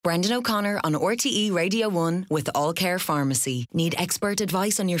Brendan O'Connor on RTE Radio 1 with All Care Pharmacy. Need expert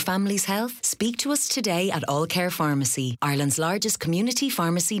advice on your family's health? Speak to us today at All Care Pharmacy, Ireland's largest community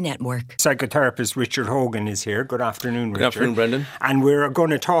pharmacy network. Psychotherapist Richard Hogan is here. Good afternoon, Richard. Good afternoon, Brendan. And we're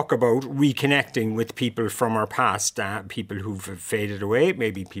going to talk about reconnecting with people from our past, people who've faded away,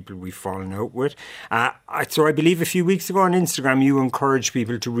 maybe people we've fallen out with. So I believe a few weeks ago on Instagram, you encouraged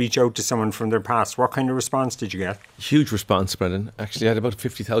people to reach out to someone from their past. What kind of response did you get? Huge response, Brendan. Actually, I had about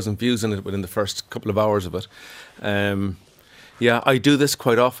 50,000 views on it within the first couple of hours of it. I do this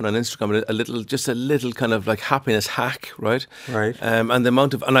quite often on Instagram, a little kind of like happiness hack, right? Right. And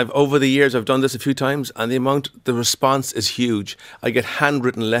over the years I've done this a few times, and the response is huge. I get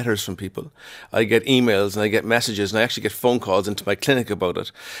handwritten letters from people, I get emails, and I get messages, and I actually get phone calls into my clinic about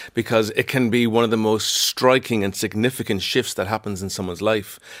it, because it can be one of the most striking and significant shifts that happens in someone's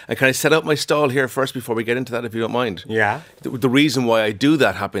life. And can I set up my stall here first before we get into that, if you don't mind? Yeah. The reason why I do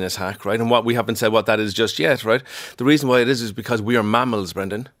that happiness hack, right, and what we haven't said what that is just yet, right? The reason why it is because we are mammals,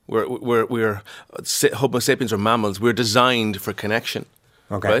 Brendan. We're Homo sapiens are mammals. We're designed for connection.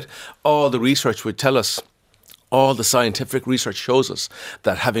 Okay. Right? All the research would tell us, all the scientific research shows us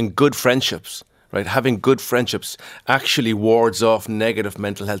that having good friendships, right, having good friendships actually wards off negative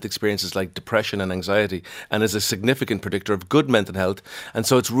mental health experiences like depression and anxiety, and is a significant predictor of good mental health. And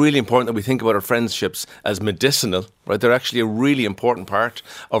so it's really important that we think about our friendships as medicinal, right? They're actually a really important part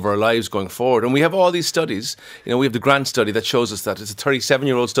of our lives going forward. And we have all these studies. We have the Grant study that shows us that. It's a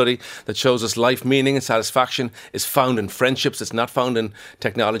 37-year-old study that shows us life meaning and satisfaction is found in friendships. It's not found in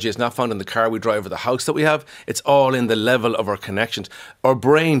technology. It's not found in the car we drive or the house that we have. It's all in the level of our connections. Our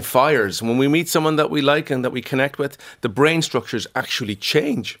brain fires. When we meet someone that we like and that we connect with, the brain structures actually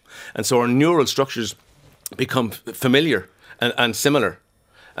change. And so our neural structures become familiar and similar.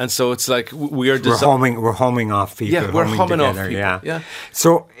 And so it's like we're humming off people. Yeah, we're humming off people. Yeah.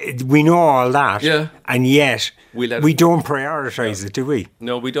 So we know all that. Yeah. And yet we don't prioritise it, do we?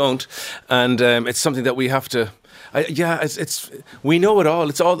 No, we don't. And it's something that we have to. We know it all.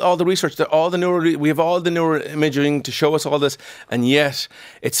 It's all the research, we have all the neuroimaging to show us all this, and yet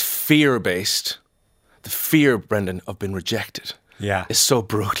it's fear-based. The fear, Brendan, of being rejected. Yeah. Is so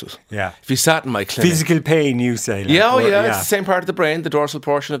brutal. Yeah. If you sat in my clinic... Physical pain, you say. It's the same part of the brain. The dorsal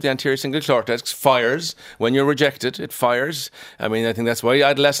portion of the anterior cingulate cortex fires when you're rejected. It fires. I mean, I think that's why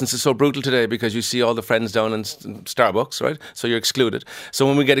adolescence is so brutal today, because you see all the friends down in Starbucks, right? So you're excluded. So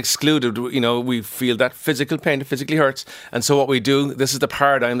when we get excluded, we feel that physical pain. It physically hurts. And so what we do, this is the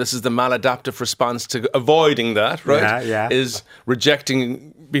paradigm, this is the maladaptive response to avoiding that, right? Yeah. Is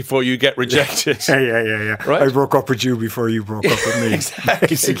rejecting before you get rejected. Yeah. Right? I broke up with you before you broke up with me. Exactly.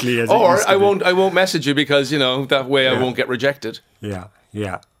 Basically, or I won't message you because that way I won't get rejected.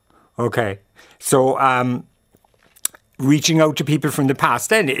 Yeah. Okay. So reaching out to people from the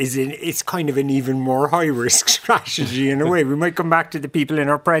past then it's kind of an even more high risk strategy in a way. We might come back to the people in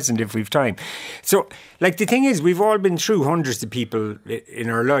our present if we've time. So the thing is, we've all been through hundreds of people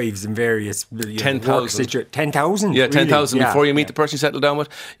in our lives in various 10,000. 10,000? Yeah, 10,000 really? before you meet the person you settle down with.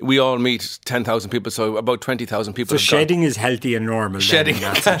 We all meet 10,000 people, so about 20,000 people. So shedding is healthy and normal shedding in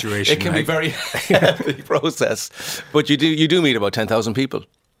that situation. It can be very healthy process, but you do meet about 10,000 people.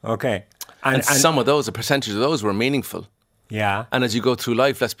 Okay. And some of those, a percentage of those were meaningful. Yeah. And as you go through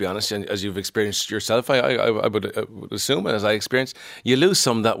life, let's be honest, and as you've experienced yourself, I would assume, and as I experienced, you lose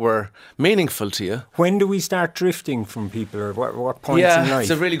some that were meaningful to you. When do we start drifting from people, or what points in life? Yeah, it's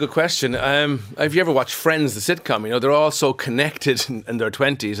a really good question. Have you ever watched Friends, the sitcom? They're all so connected in their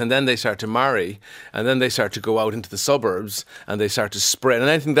 20s, and then they start to marry, and then they start to go out into the suburbs, and they start to spread.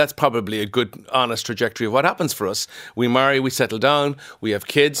 And I think that's probably a good, honest trajectory of what happens for us. We marry, we settle down, we have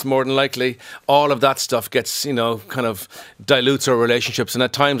kids, more than likely. All of that stuff gets, kind of dilutes our relationships, and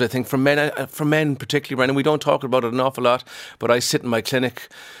at times I think for men particularly, Brendan, we don't talk about it an awful lot, but I sit in my clinic,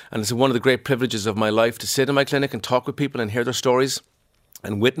 and it's one of the great privileges of my life to sit in my clinic and talk with people and hear their stories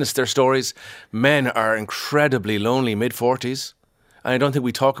and witness their stories. Men are incredibly lonely, mid-40s. And I don't think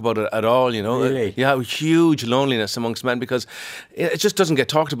we talk about it at all, Really? Yeah, huge loneliness amongst men, because it just doesn't get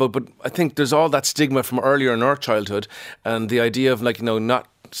talked about. But I think there's all that stigma from earlier in our childhood, and the idea of not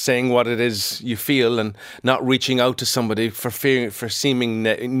saying what it is you feel and not reaching out to somebody for seeming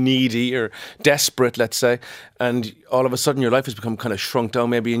needy or desperate, let's say. and all of a sudden your life has become kind of shrunk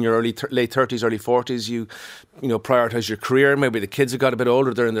down. Maybe in your late 30s, early 40s, you prioritize your career. Maybe the kids have got a bit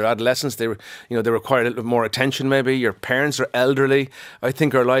older; they're in their adolescence. They require a little bit more attention. Maybe your parents are elderly. I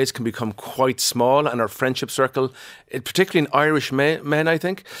think our lives can become quite small, and our friendship circle, particularly in Irish men, I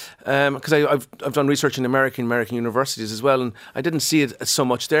think, because I've done research in American universities as well, and I didn't see it so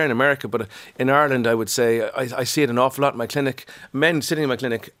much there in America, but in Ireland, I would say I see it an awful lot in my clinic. Men sitting in my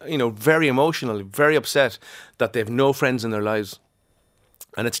clinic, very emotional, very upset that they have no friends in their lives.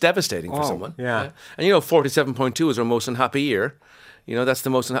 And it's devastating for someone. Yeah. And 47.2 is our most unhappy year. That's the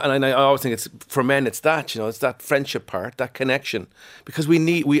most, and I always think it's, for men, it's that, it's that friendship part, that connection. Because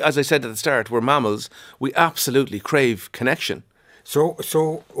we, as I said at the start, we're mammals, we absolutely crave connection.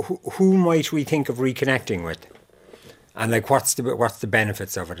 So who might we think of reconnecting with? And what's the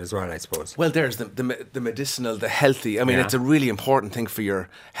benefits of it as well, I suppose? Well, there's the medicinal, the healthy. I mean, it's a really important thing for your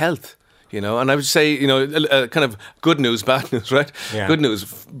health. And I would say, kind of good news, bad news, right? Yeah. Good news.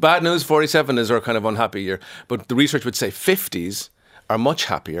 Bad news, 47 is our kind of unhappy year. But the research would say 50s are much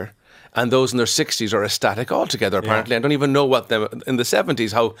happier, and those in their 60s are ecstatic altogether, apparently. Yeah. I don't even know what them in the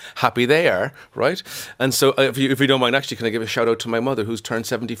 70s, how happy they are, right? And so if you don't mind, actually, can I give a shout out to my mother, who's turned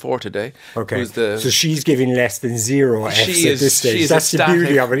 74 today? Okay. So she's giving less than 0 Fs at this stage. That's ecstatic. The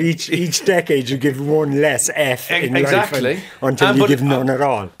beauty of it. Each decade you give one less F in exactly. life until you give none at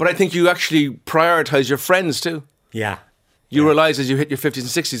all. But I think you actually prioritise your friends too. Yeah. You realise as you hit your 50s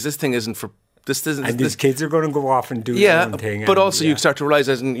and 60s, this thing isn't for... And these kids are going to go off and do their own thing. But also you start to realise,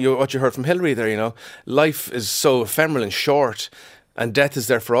 as in what you heard from Hilary there, life is so ephemeral and short, and death is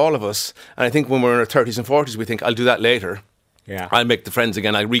there for all of us. And I think when we're in our 30s and 40s, we think, I'll do that later. Yeah. I'll make the friends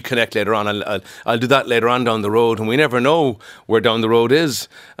again. I'll reconnect later on. I'll do that later on down the road. And we never know where down the road is.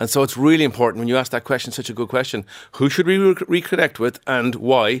 And so it's really important when you ask that question, such a good question. Who should we reconnect with and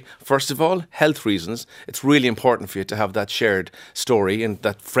why? First of all, health reasons. It's really important for you to have that shared story and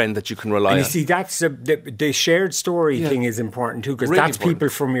that friend that you can rely on. And you see, that's the shared story thing is important too, because really that's important. People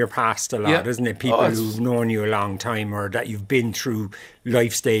from your past a lot, isn't it? People who've known you a long time or that you've been through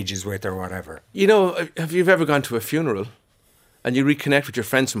life stages with or whatever. Have you ever gone to a funeral and you reconnect with your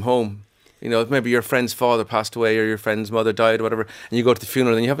friends from home? Maybe your friend's father passed away or your friend's mother died or whatever, and you go to the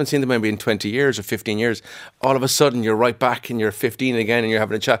funeral and you haven't seen them maybe in 20 years or 15 years. All of a sudden, you're right back and you're 15 again and you're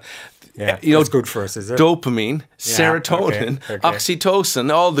having a chat. Yeah, that's good for us, is it? Dopamine, serotonin,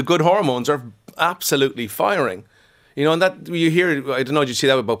 oxytocin, all the good hormones are absolutely firing. And that you hear, I don't know, did you see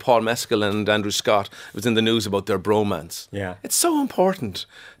that about Paul Mescal and Andrew Scott? It was in the news about their bromance. Yeah. It's so important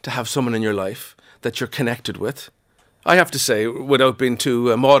to have someone in your life that you're connected with. I have to say, without being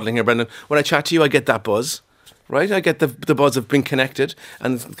too maudling here, Brendan, when I chat to you, I get that buzz, right? I get the buzz of being connected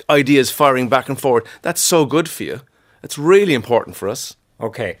and ideas firing back and forth. That's so good for you. It's really important for us.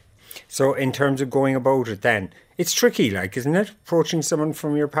 Okay. So in terms of going about it then, it's tricky, isn't it? Approaching someone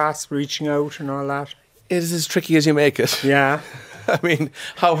from your past, reaching out and all that. It is as tricky as you make it. Yeah. I mean,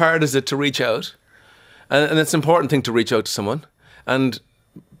 how hard is it to reach out? And it's an important thing to reach out to someone and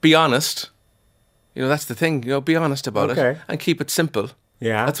be honest. That's the thing, be honest about it and keep it simple.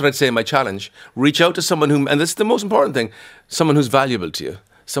 Yeah. That's what I'd say in my challenge. Reach out to someone who, and this is the most important thing, someone who's valuable to you,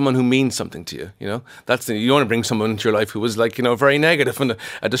 someone who means something to you, That's you don't want to bring someone into your life who was very negative and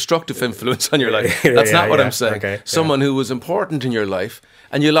a destructive influence on your life. That's not what I'm saying. Okay. Someone who was important in your life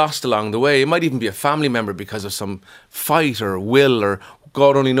and you lost along the way. It might even be a family member because of some fight or will or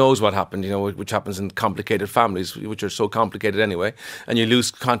God only knows what happened, which happens in complicated families, which are so complicated anyway, and you lose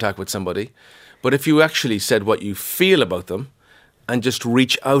contact with somebody. But if you actually said what you feel about them and just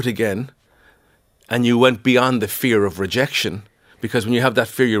reach out again and you went beyond the fear of rejection, because when you have that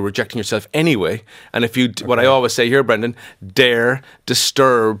fear, you're rejecting yourself anyway. And if you, what I always say here, Brendan, dare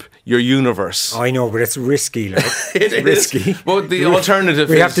disturb your universe. I know, but it's risky. It's risky. Well, the alternative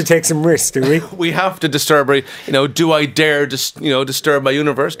we have to take some risks, do we? We have to disturb, do I dare disturb my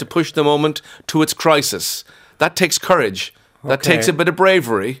universe to push the moment to its crisis? That takes courage. That takes a bit of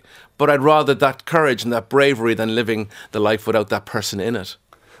bravery. But I'd rather that courage and that bravery than living the life without that person in it.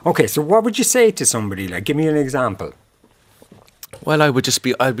 Okay, so what would you say to somebody? Give me an example. Well,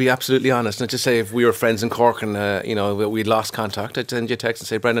 I'd be absolutely honest and just say if we were friends in Cork and we'd lost contact, I'd send you a text and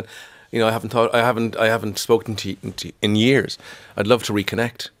say, Brendan, I haven't spoken to you in years. I'd love to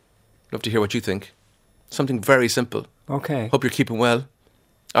reconnect. Love to hear what you think. Something very simple. Okay. Hope you're keeping well.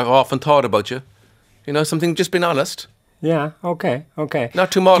 I've often thought about you. Something, just being honest. Yeah, okay.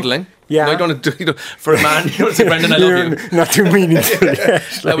 Not too modelling. Yeah. I don't want to do, for a man, you don't say, Brendan, I love you. Not too meaningful.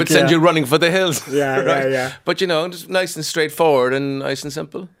 I would send you running for the hills. Yeah, right? yeah. But, just nice and straightforward and nice and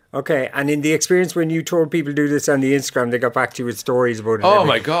simple. Okay, and in the experience when you told people to do this on the Instagram, they got back to you with stories about it. Oh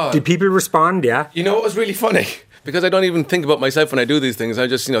my God. Did people respond, yeah? You know what was really funny? Because I don't even think about myself when I do these things. I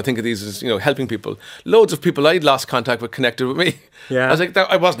just, think of these as, helping people. Loads of people I'd lost contact with connected with me. Yeah. I was like,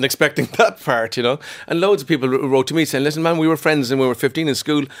 I wasn't expecting that part, And loads of people wrote to me saying, listen, man, we were friends when we were 15 in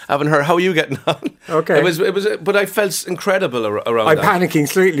school. I haven't heard, how are you getting on? Okay. It was, but I felt incredible around I'm that. panicking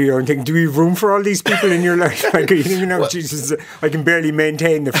slightly. I'm thinking, do we have room for all these people in your life? Like, Jesus, I can barely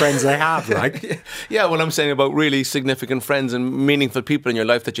maintain the friends I have, like. Yeah, what I'm saying about really significant friends and meaningful people in your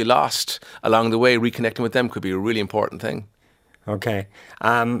life that you lost along the way, reconnecting with them could be a really important thing. Okay.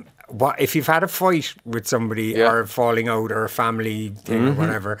 What if you've had a fight with somebody or falling out or a family thing or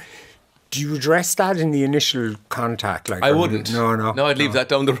whatever? Do you address that in the initial contact? Like, I wouldn't. No, I'd leave that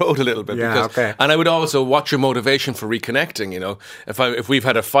down the road a little bit. Yeah, okay. And I would also watch your motivation for reconnecting. If we've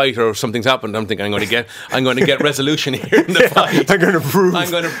had a fight or something's happened, I'm thinking I'm going to get resolution here in the fight. I'm going to prove I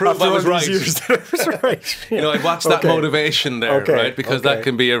was right. I'd watch that motivation there, right? Because that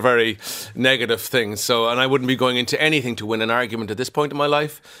can be a very negative thing. So, and I wouldn't be going into anything to win an argument at this point in my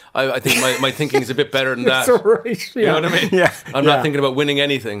life. I think my thinking is a bit better than that. So right. You know what I mean? Yeah. I'm not thinking about winning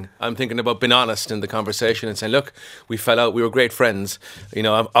anything. I'm thinking about being honest in the conversation and saying, look, we fell out, we were great friends.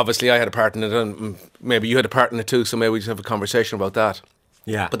 Obviously I had a part in it and maybe you had a part in it too, so maybe we just have a conversation about that.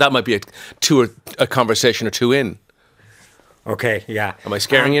 Yeah. But that might be a conversation or two in. Okay, yeah. Am I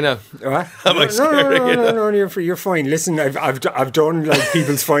scaring you now? What? Am I scaring you now? No, you're fine. Listen, I've done like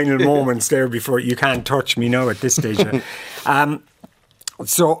people's final moments there before. You can't touch me now at this stage.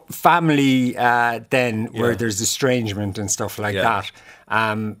 So family then, where there's estrangement and stuff like that,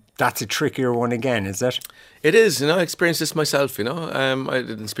 that's a trickier one again, is it? It is, I experienced this myself, I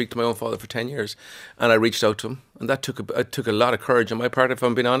didn't speak to my own father for 10 years and I reached out to him and that took a lot of courage on my part, if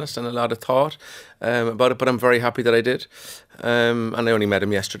I'm being honest, and a lot of thought about it, but I'm very happy that I did. And I only met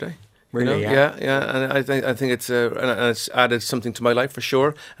him yesterday. Really? Yeah, and I think it's added something to my life for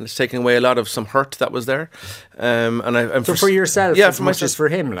sure, and it's taken away a lot of some hurt that was there. So for yourself, as much as for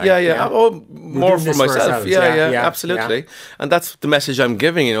him, like Oh, more for myself. Yeah, absolutely. Yeah. And that's the message I'm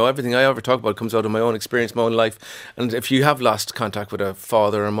giving. Everything I ever talk about comes out of my own experience, my own life. And if you have lost contact with a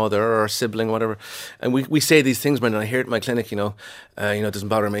father or mother or a sibling, whatever, and we say these things, when I hear it in my clinic, it doesn't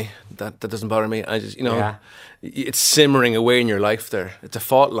bother me. That doesn't bother me. I just, it's simmering away in your life there. It's a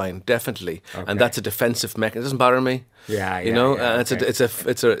fault line, definitely, and that's a defensive mechanism. It doesn't bother me.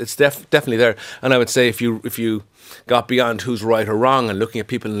 It's definitely there. And I would say if you got beyond who's right or wrong and looking at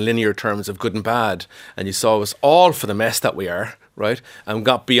people in linear terms of good and bad, and you saw us all for the mess that we are, right, and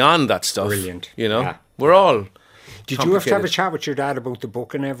got beyond that stuff. Brilliant. We're all. Did you have to have a chat with your dad about the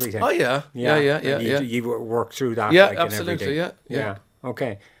book and everything? Oh yeah. You worked through that. Yeah, like, absolutely. And yeah.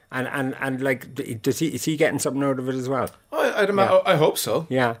 Okay. And like, is he getting something out of it as well? I hope so.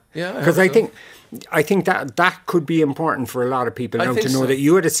 Yeah. Because I think that could be important for a lot of people now to know so. that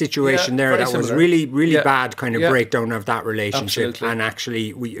you had a situation there that similar. was really, really bad kind of breakdown of that relationship. Absolutely. And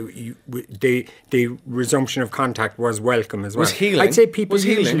actually the resumption of contact was welcome as well. Was healing. I'd say people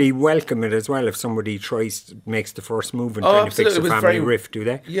usually welcome it as well if somebody makes the first move and trying to fix a family rift, do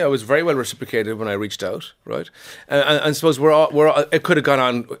they? Yeah, it was very well reciprocated when I reached out, right? And I suppose it could have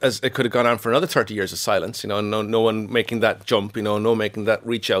gone on for another 30 years of silence, no one making that jump, no making that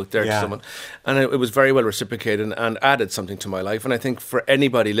reach out there to someone. And it was very well reciprocated and added something to my life. And I think for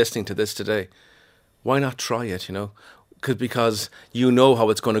anybody listening to this today, why not try it, Because you know how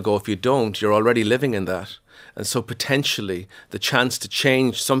it's going to go if you don't. You're already living in that. And so potentially the chance to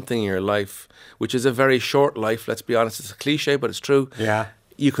change something in your life, which is a very short life, let's be honest, it's a cliche, but it's true. Yeah.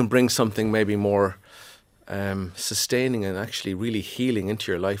 You can bring something maybe more sustaining and actually really healing into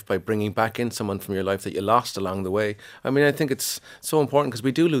your life by bringing back in someone from your life that you lost along the way. I mean, I think it's so important because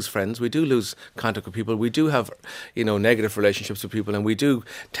we do lose friends, we do lose contact with people, we do have, negative relationships with people, and we do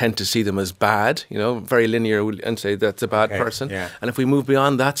tend to see them as bad, very linear, and say that's a bad person. Yeah. And if we move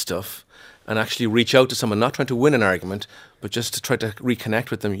beyond that stuff and actually reach out to someone, not trying to win an argument, but just to try to reconnect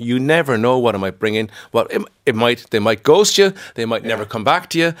with them. You never know what it might bring in. Well, they might ghost you. They might never come back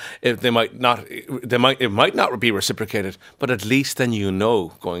to you. It might not be reciprocated. But at least then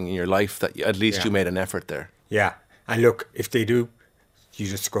going in your life that at least you made an effort there. Yeah, and look, if they do, you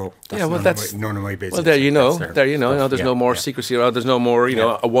just go. That's none of my business. Well, there's no more secrecy around. There's no more,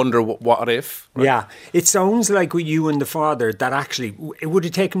 a wonder what if. Right? Yeah, it sounds like with you and the father that actually it would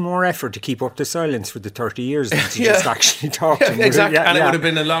have taken more effort to keep up the silence for the 30 years than to just actually talk to him. Exactly, and it would have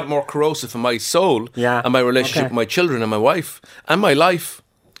been a lot more corrosive for my soul and my relationship with my children and my wife and my life.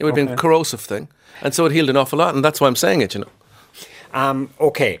 It would have been a corrosive thing, and so it healed an awful lot, and that's why I'm saying it.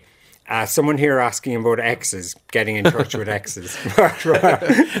 Okay. Someone here asking about exes, getting in touch with exes.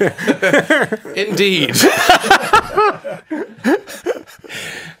 Indeed.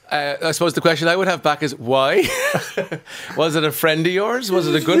 I suppose the question I would have back is why? Was it a friend of yours? Was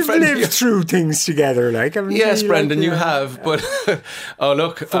it a good friend? We've lived through things together, like, haven't yes, you? Brendan, like, you have. But oh,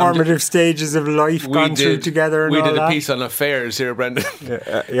 look, formative stages of life gone through together. And we all did a that. piece on affairs here, Brendan.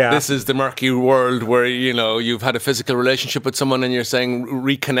 Yeah. This is the murky world where you've had a physical relationship with someone and you're saying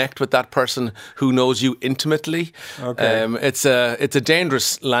reconnect with that person who knows you intimately. Okay. It's a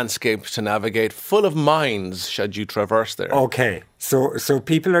dangerous landscape to navigate, full of mines should you traverse there. Okay. So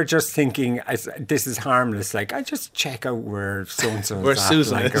people are just thinking this is harmless. Like, I just check out where so and so where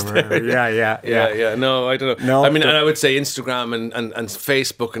Susan like, is. Yeah. No, I don't know. No, I mean, and I would say Instagram and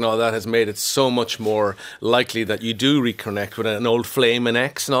Facebook and all that has made it so much more likely that you do reconnect with an old flame, an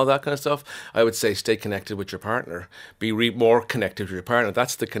ex, and all that kind of stuff. I would say stay connected with your partner. Be more connected with your partner.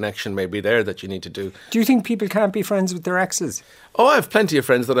 That's the connection maybe there that you need to do. Do you think people can't be friends with their exes? Oh, I have plenty of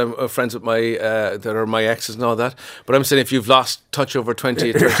friends that I'm friends with that are my exes and all that. But I'm saying if you've lost touch over 20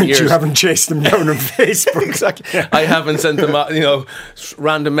 or 30 years. You haven't chased them down on Facebook. Exactly. Yeah. I haven't sent them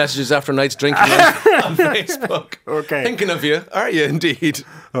random messages after nights drinking on Facebook. Okay. Thinking of you. Are you indeed?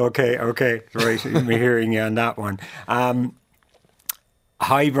 Okay. Right. I'm hearing you on that one.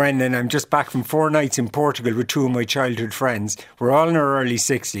 Hi, Brendan. I'm just back from 4 nights in Portugal with 2 of my childhood friends. We're all in our early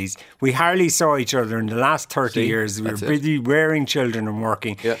 60s. We hardly saw each other in the last 30 years. We were busy rearing children and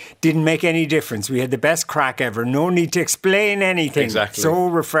working. Yeah. Didn't make any difference. We had the best crack ever. No need to explain anything. Exactly. So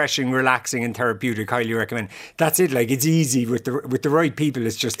refreshing, relaxing and therapeutic. Highly recommend. That's it. Like, it's easy. With the right people,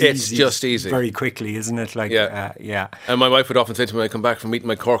 it's just easy. It's just easy. Very quickly, isn't it? Like, yeah. And my wife would often say to me when I come back from meeting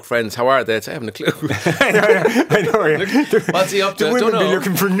my Cork friends, how are they? I'd say, I haven't a clue. I know. Yeah. What's he up to? The women be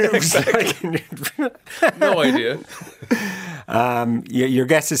looking for news. No idea. Your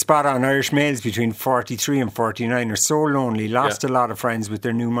guess is spot on. Irish males between 43 and 49 are so lonely, lost a lot of friends with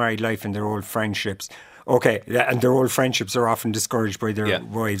their new married life and their old friendships. Okay, and their old friendships are often discouraged by their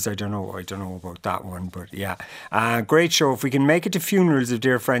wives. I don't know about that one, but yeah. Great show. If we can make it to funerals of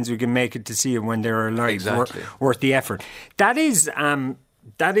dear friends, we can make it to see them when they're alive. Exactly. Worth the effort. That is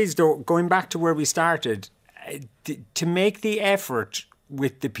though, going back to where we started, to make the effort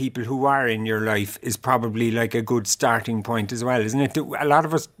with the people who are in your life is probably like a good starting point as well, isn't it? A lot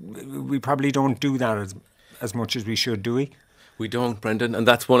of us, we probably don't do that as much as we should, do we? We don't, Brendan. And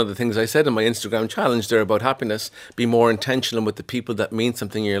that's one of the things I said in my Instagram challenge there about happiness. Be more intentional with the people that mean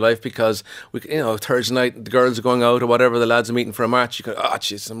something in your life, because Thursday night, the girls are going out or whatever, the lads are meeting for a match. You go,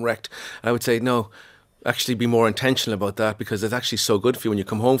 jeez, I'm wrecked. I would say, no. Actually be more intentional about that, because it's actually so good for you when you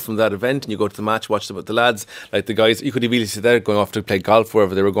come home from that event and you go to the match, watch them with the lads, like the guys. You could really see they're going off to play golf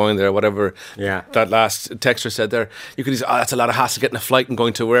wherever they were going there, whatever. Yeah. That last texter said there, you could say, that's a lot of hassle getting a flight and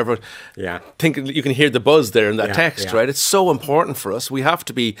going to wherever. Yeah. You can hear the buzz there in that text, right? It's so important for us. We have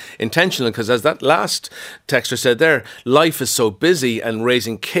to be intentional, because as that last texter said there, life is so busy and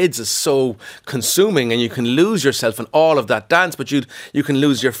raising kids is so consuming, and you can lose yourself in all of that dance, but you can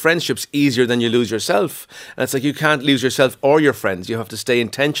lose your friendships easier than you lose yourself. And it's like you can't lose yourself or your friends. You have to stay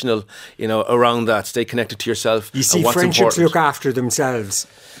intentional, around that. Stay connected to yourself. You see, friendships look after themselves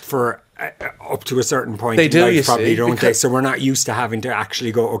for up to a certain point they in do, life, probably, don't they? So we're not used to having to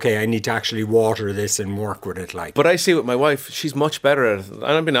actually go, okay, I need to actually water this and work with it. Like, but I see with my wife, she's much better at it, and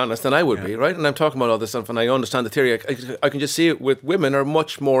I'm being honest, than I would be, right? And I'm talking about all this stuff, and I understand the theory. I can just see it with women are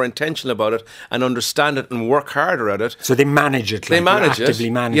much more intentional about it and understand it and work harder at it. So they manage it. They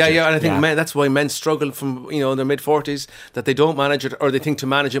actively manage it. Yeah, and I think that's why men struggle from their mid-40s, that they don't manage it, or they think to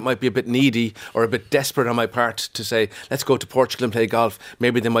manage it might be a bit needy or a bit desperate on my part to say, let's go to Portugal and play golf.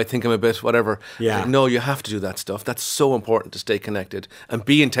 Maybe they might think I'm a bit whatever. Yeah. Like, no, you have to do that stuff. That's so important to stay connected and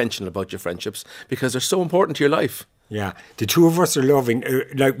be intentional about your friendships, because they're so important to your life. Yeah, the two of us are loving,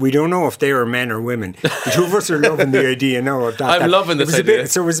 we don't know if they are men or women. The two of us are loving the idea now of that. I'm loving this idea.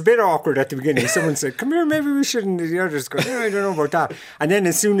 So it was a bit awkward at the beginning. Someone said, come here, maybe we shouldn't. The others go, I don't know about that. And then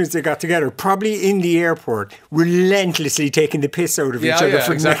as soon as they got together, probably in the airport, relentlessly taking the piss out of each other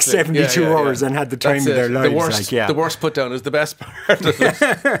for the next 72 hours and had the time of their lives. The worst put down is the best part of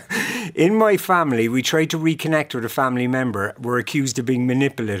it. In my family, we tried to reconnect with a family member. We're accused of being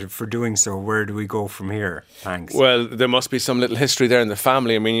manipulative for doing so. Where do we go from here? Thanks. Well, there must be some little history there in the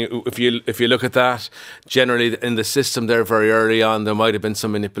family. I mean, if you look at that, generally in the system there very early on, there might have been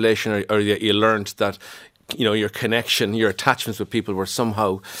some manipulation, or you learned that your connection, your attachments with people were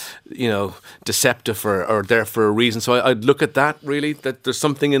somehow, deceptive or there for a reason. So I'd look at that really, that there's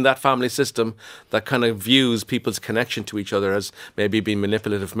something in that family system that kind of views people's connection to each other as maybe being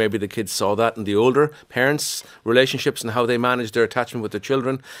manipulative. Maybe the kids saw that in the older parents' relationships and how they manage their attachment with their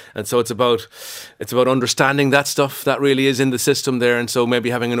children. And so it's about understanding that stuff that really is in the system there. And so maybe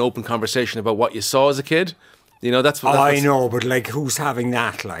having an open conversation about what you saw as a kid. That's what. I know, but who's having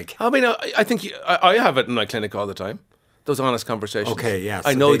that? I mean, I think I have it in my clinic all the time. Those honest conversations. Okay, yeah.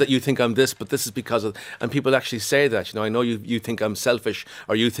 I know that you think I'm this, but this is because of... And people actually say that, I know you think I'm selfish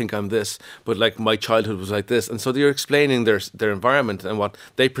or you think I'm this, but my childhood was like this. And so they're explaining their environment and what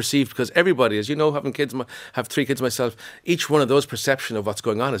they perceive, because everybody, as you know, have 3 kids myself, each one of those perception of what's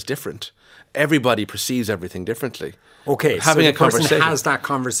going on is different. Everybody perceives everything differently. Okay, having so a the person conversation has that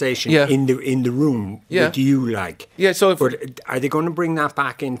conversation Yeah. in the room with you, Yeah, so but are they going to bring that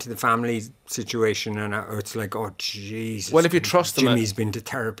back into the family situation? And it's like, oh, Jesus. Well, if you trust them... Jimmy's been to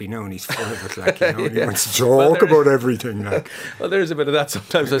therapy now and he's full of it, he wants to talk about everything. Well, there's a bit of that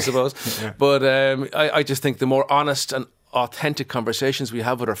sometimes, I suppose. Yeah. But I just think the more honest and authentic conversations we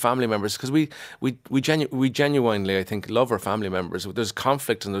have with our family members, because we genuinely, I think, love our family members. There's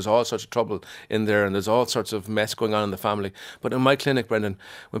conflict and there's all sorts of trouble in there and there's all sorts of mess going on in the family. But in my clinic, Brendan,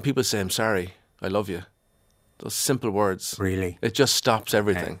 when people say, I'm sorry, I love you, those simple words, really, it just stops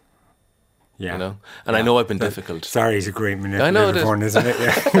everything. Yeah. And I know I've been difficult. Sorry is a great manipulative I know it is. one, isn't it?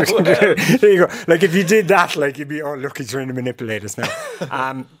 Yeah. There you go. If you did that, you'd be, oh, look, he's trying to manipulate us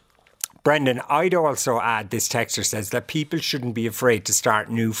now. Brendan, I'd also add, this texter says that people shouldn't be afraid to start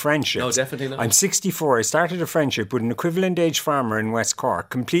new friendships. No, definitely not. I'm 64. I started a friendship with an equivalent age farmer in West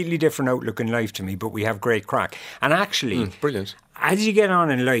Cork. Completely different outlook in life to me, but we have great crack. And actually, brilliant. As you get on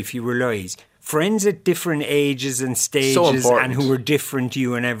in life, you realise friends at different ages and stages and who are different to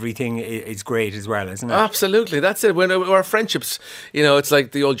you and everything is great as well, isn't it? Absolutely, that's it. When our friendships, it's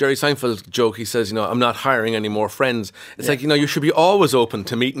like the old Jerry Seinfeld joke. He says, I'm not hiring any more friends. It's like, you should be always open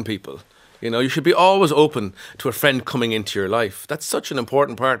to meeting people. You should be always open to a friend coming into your life. That's such an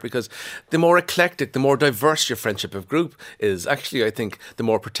important part, because the more eclectic, the more diverse your friendship of group is, actually, I think the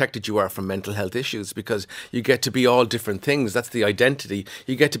more protected you are from mental health issues, because you get to be all different things. That's the identity.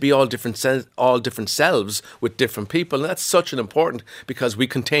 You get to be all different selves with different people. And that's such an important, because we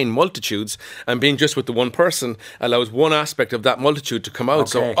contain multitudes, and being just with the one person allows one aspect of that multitude to come out.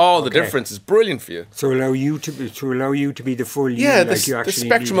 So all the difference is brilliant for you. So allow you to be the full you. Yeah, the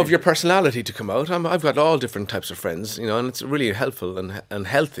spectrum of your personality to come out. I've got all different types of friends, and it's really helpful and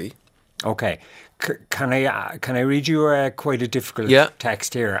healthy. Okay. Can I read you quite a difficult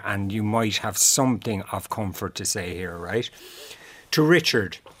text here, and you might have something of comfort to say here, right? To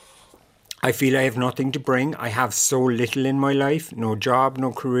Richard, I feel I have nothing to bring. I have so little in my life. No job,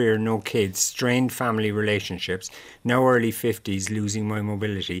 no career, no kids, strained family relationships, now early 50s, losing my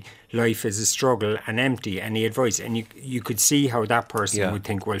mobility. Life is a struggle and empty. Any advice? And you could see how that person would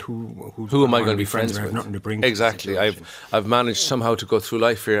think, well, who am I going to be friends with? I have nothing to bring. Exactly. I've managed somehow to go through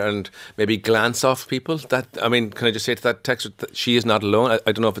life here and maybe glance off people. Can I just say to that texter, that she is not alone.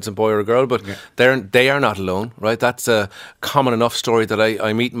 I don't know if it's a boy or a girl, but they are not alone, right? That's a common enough story that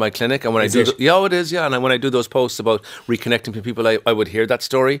I meet in my clinic. And when it is. And when I do those posts about reconnecting to people, I would hear that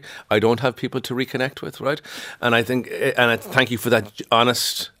story. I don't have people to reconnect with, right? And I think, and I thank you for that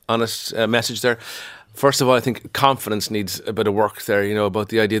honest message there. First of all, I think confidence needs a bit of work there, about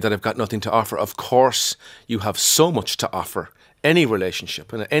the idea that I've got nothing to offer. Of course, you have so much to offer. Any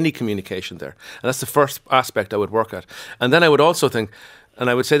relationship and any communication there. And that's the first aspect I would work at. And then I would also think, and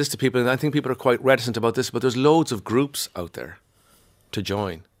I would say this to people, and I think people are quite reticent about this, but there's loads of groups out there to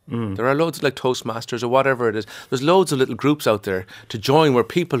join. There are loads like Toastmasters or whatever it is. There's loads of little groups out there to join where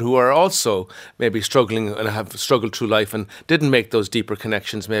people who are also maybe struggling and have struggled through life and didn't make those deeper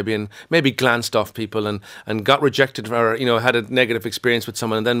connections and maybe glanced off people and got rejected or, had a negative experience with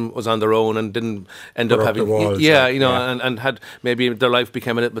someone and then was on their own and didn't end up having... And had maybe their life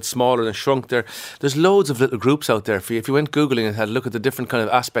became a little bit smaller and shrunk there. There's loads of little groups out there for you. If you went Googling and had a look at the different kind of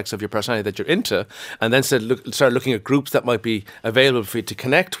aspects of your personality that you're into and then start looking at groups that might be available for you to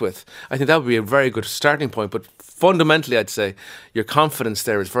connect with, I think that would be a very good starting point. But fundamentally, I'd say your confidence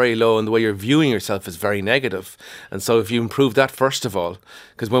there is very low and the way you're viewing yourself is very negative. And so if you improve that first of all,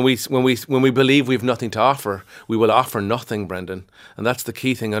 because when we believe we've nothing to offer, we will offer nothing, Brendan. And that's the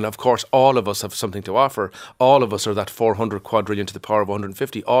key thing. And of course, all of us have something to offer. All of us are that 400 quadrillion to the power of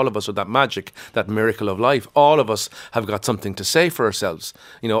 150. All of us are that magic, that miracle of life. All of us have got something to say for ourselves.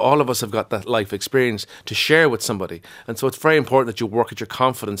 All of us have got that life experience to share with somebody. And so it's very important that you work at your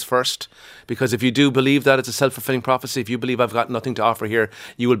confidence confidence first, because if you do believe that, it's a self-fulfilling prophecy. If you believe I've got nothing to offer here,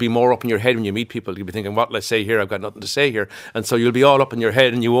 you will be more up in your head when you meet people. You'll be thinking, what will I say here? I've got nothing to say here. And so you'll be all up in your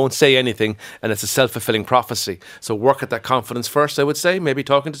head and you won't say anything, and it's a self-fulfilling prophecy. So work at that confidence first, I would say. Maybe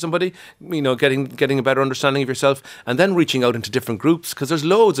talking to somebody, getting a better understanding of yourself, and then reaching out into different groups, because there's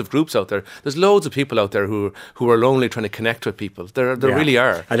loads of groups out there. There's loads of people out there who are lonely trying to connect with people. There really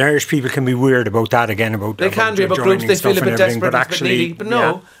are. And Irish people can be weird about that again. They can be about groups. They feel a bit desperate, a bit needy. But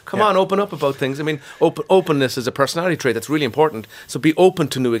no, come on, open up about things. I mean, openness is a personality trait that's really important. So be open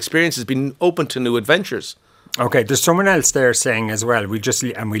to new experiences. Be open to new adventures. Okay, there's someone else there saying as well, we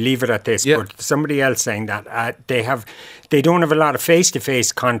leave it at this, but somebody else saying that they don't have a lot of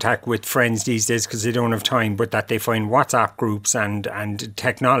face-to-face contact with friends these days because they don't have time, but that they find WhatsApp groups and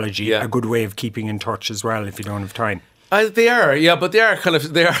technology a good way of keeping in touch as well if you don't have time. They are, but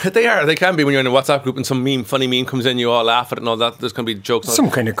they can be when you're in a WhatsApp group and some funny meme comes in, you all laugh at it and all that. There's going to be jokes. Some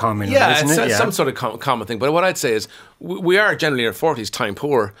kind of common, isn't it? Some sort of common thing. But what I'd say is, we are generally in our 40s time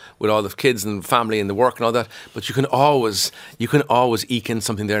poor with all the kids and family and the work and all that. But you can always eke in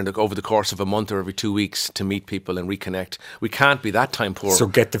something there over the course of a month or every 2 weeks to meet people and reconnect. We can't be that time poor. So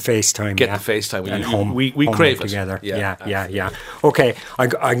get the FaceTime. The FaceTime. And we crave it together. Yeah. Okay,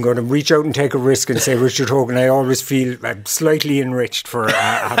 I'm going to reach out and take a risk and say, Richard Hogan, I always feel slightly enriched for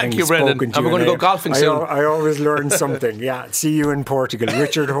having spoken to you. And we're going to go golfing soon. I always learn something. See you in Portugal.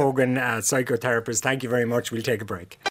 Richard Hogan, psychotherapist. Thank you very much. We'll take a break.